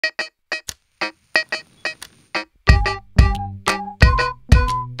Okay,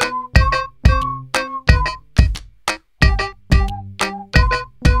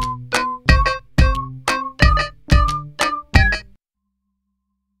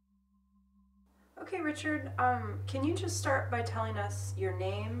 Richard, can you just start by telling us your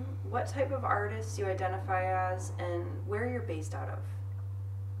name, what type of artist you identify as, and where you're based out of?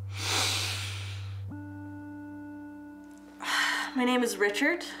 My name is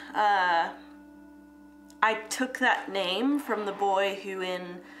Richard. I took that name from the boy who,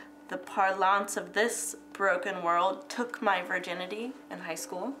 in the parlance of this broken world, took my virginity in high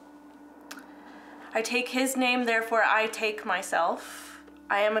school. I take his name, therefore I take myself.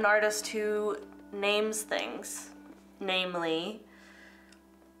 I am an artist who names things, namely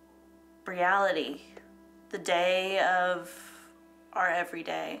reality, the day of our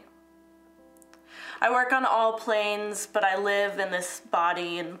everyday. I work on all planes, but I live in this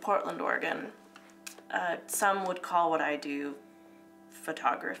body in Portland, Oregon. Some would call what I do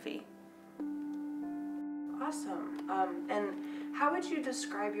photography. Awesome. And how would you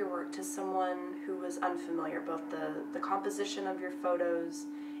describe your work to someone who was unfamiliar, both the composition of your photos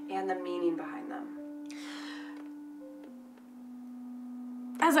and the meaning behind them?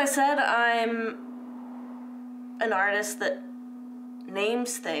 As I said, I'm an artist that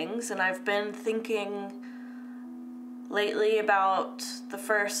names things, and I've been thinking lately about the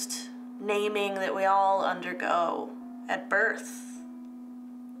first naming that we all undergo at birth.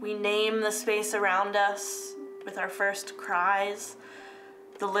 We name the space around us with our first cries,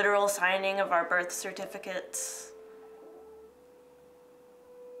 the literal signing of our birth certificates.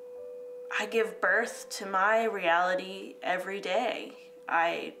 I give birth to my reality every day.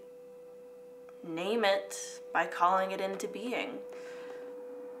 I name it by calling it into being.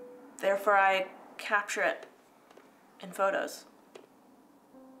 Therefore, I capture it in photos.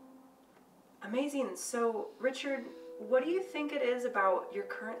 Amazing. So, Richard, what do you think it is about your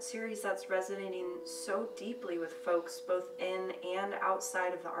current series that's resonating so deeply with folks both in and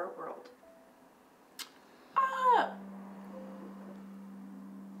outside of the art world?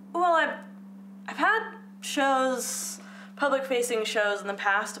 Well, I've had shows, public-facing shows in the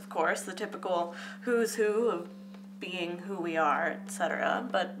past, of course, the typical who's who of being who we are, etc.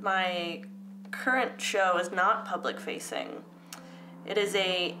 But my current show is not public-facing. It is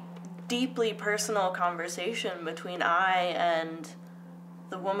a deeply personal conversation between I and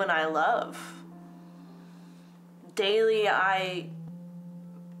the woman I love. Daily, I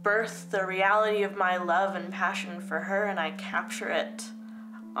birth the reality of my love and passion for her, and I capture it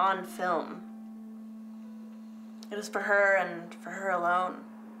on film. It is for her and for her alone.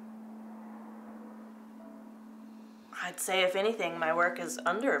 I'd say, if anything, my work is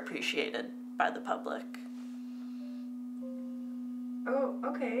underappreciated by the public. Oh,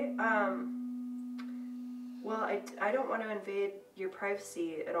 okay. Well, I don't want to invade your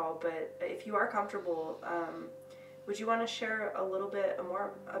privacy at all, but if you are comfortable, would you want to share a little bit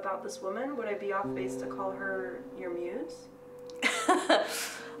more about this woman? Would I be off base to call her your muse?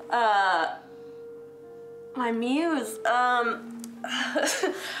 My muse,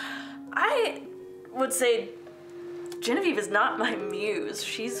 I would say Geniveve is not my muse.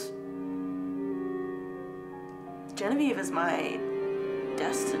 Geniveve is my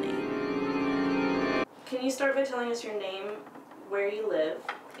destiny. Can you start by telling us your name, where you live,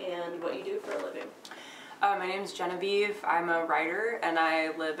 and what you do for a living? My name's Geniveve. I'm a writer, and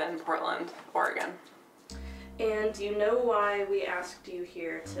I live in Portland, Oregon. And do you know why we asked you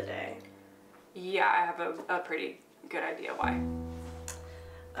here today? Yeah, I have a pretty good idea why.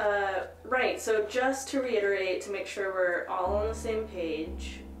 Right, so just to reiterate, to make sure we're all on the same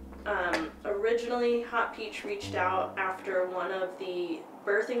page, originally Hot Peach reached out after one of the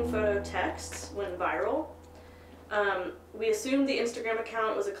birthing photo texts went viral. We assumed the Instagram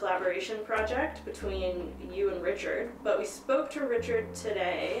account was a collaboration project between you and Richard, but we spoke to Richard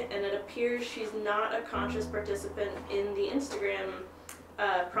today, and it appears she's not a conscious participant in the Instagram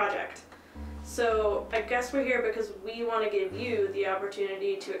project. So I guess we're here because we want to give you the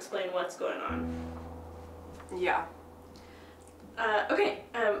opportunity to explain what's going on. Yeah. Okay,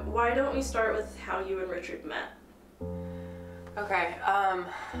 why don't we start with how you and Richard met? Okay,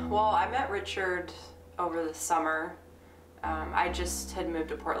 well, I met Richard over the summer. I just had moved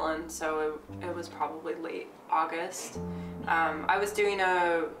to Portland, so it was probably late August. I was doing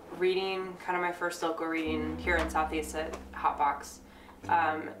a reading, kind of my first local reading here in Southeast at Hotbox.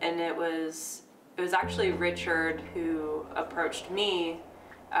 And it was actually Richard who approached me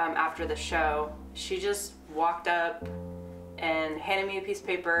after the show. She just walked up and handed me a piece of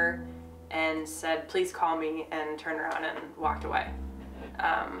paper and said, "Please call me," and turned around and walked away.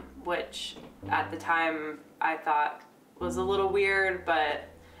 which at the time I thought was a little weird, but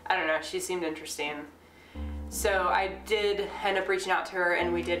I don't know, she seemed interesting. So I did end up reaching out to her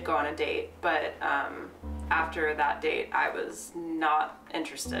and we did go on a date, but after that date I was not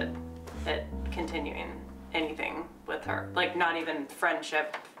interested in continuing anything with her, like not even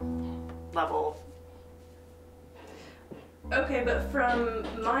friendship level. Okay, but from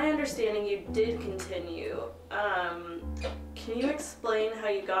my understanding you did continue. Can you explain how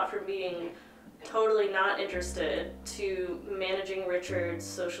you got from being totally not interested to managing Richard's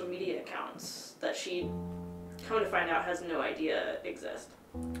social media accounts that she, come to find out, has no idea exist?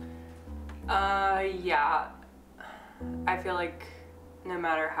 Yeah. I feel like no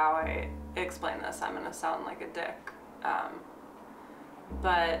matter how I explain this, I'm gonna sound like a dick.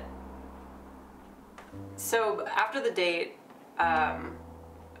 But so after the date,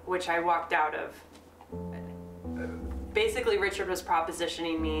 which I walked out of, basically Richard was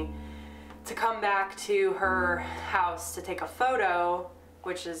propositioning me to come back to her house to take a photo,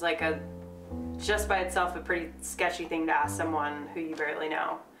 which is like just by itself a pretty sketchy thing to ask someone who you barely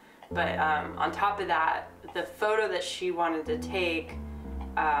know. But on top of that, the photo that she wanted to take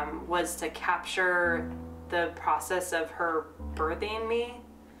was to capture the process of her birthing me.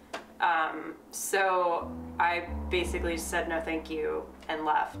 So I basically said no thank you and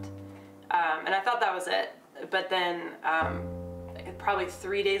left. And I thought that was it. But then probably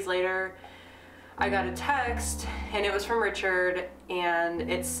 3 days later, I got a text and it was from Richard and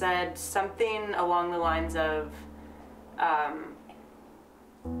it said something along the lines of,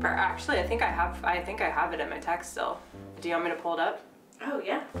 or actually I think I have it in my text still. Do you want me to pull it up? Oh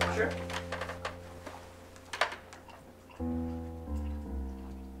yeah, sure.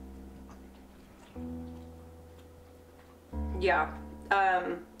 Yeah.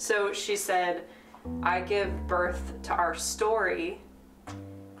 So she said, I give birth to our story,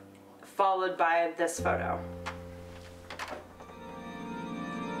 followed by this photo.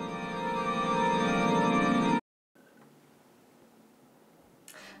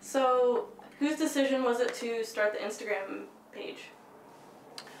 So, whose decision was it to start the Instagram page?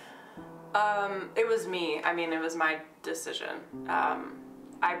 It was me. I mean, it was my decision.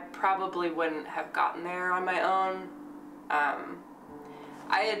 I probably wouldn't have gotten there on my own.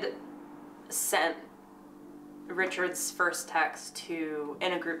 I had sent Richard's first text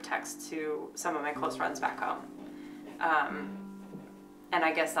in a group text to some of my close friends back home. And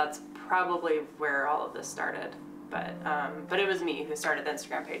I guess that's probably where all of this started. But it was me who started the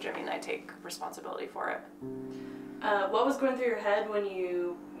Instagram page. I mean, I take responsibility for it. What was going through your head when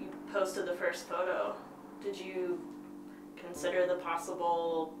you posted the first photo? Did you consider the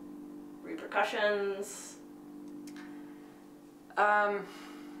possible repercussions?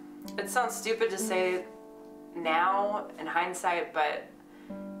 It sounds stupid to say now in hindsight, but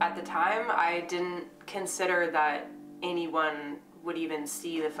at the time I didn't consider that anyone would even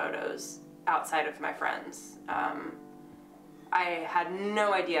see the photos outside of my friends. I had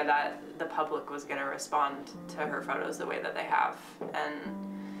no idea that the public was going to respond to her photos the way that they have, and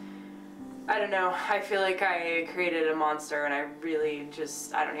I don't know, I feel like I created a monster and I really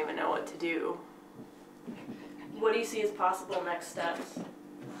I don't even know what to do. What do you see as possible next steps?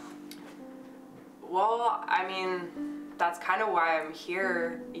 Well, I mean, that's kind of why I'm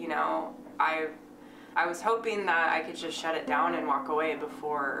here, you know. I was hoping that I could just shut it down and walk away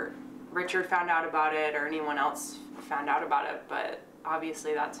before Richard found out about it or anyone else found out about it, but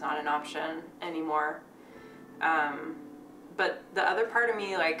obviously that's not an option anymore. But the other part of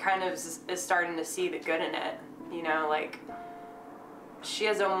me, like, kind of is starting to see the good in it, you know, like, she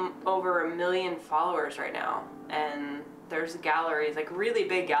has over 1 million followers right now, and there's galleries, like really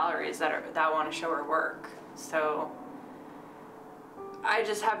big galleries that want to show her work. So I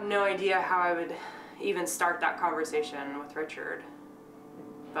just have no idea how I would even start that conversation with Richard.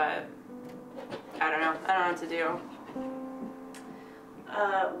 But I don't know what to do.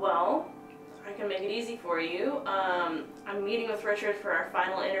 Well, I can make it easy for you. I'm meeting with Richard for our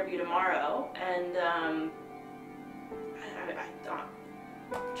final interview tomorrow, and I thought,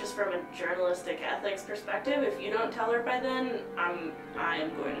 just from a journalistic ethics perspective, if you don't tell her by then, I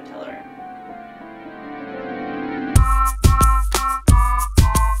am going to tell her.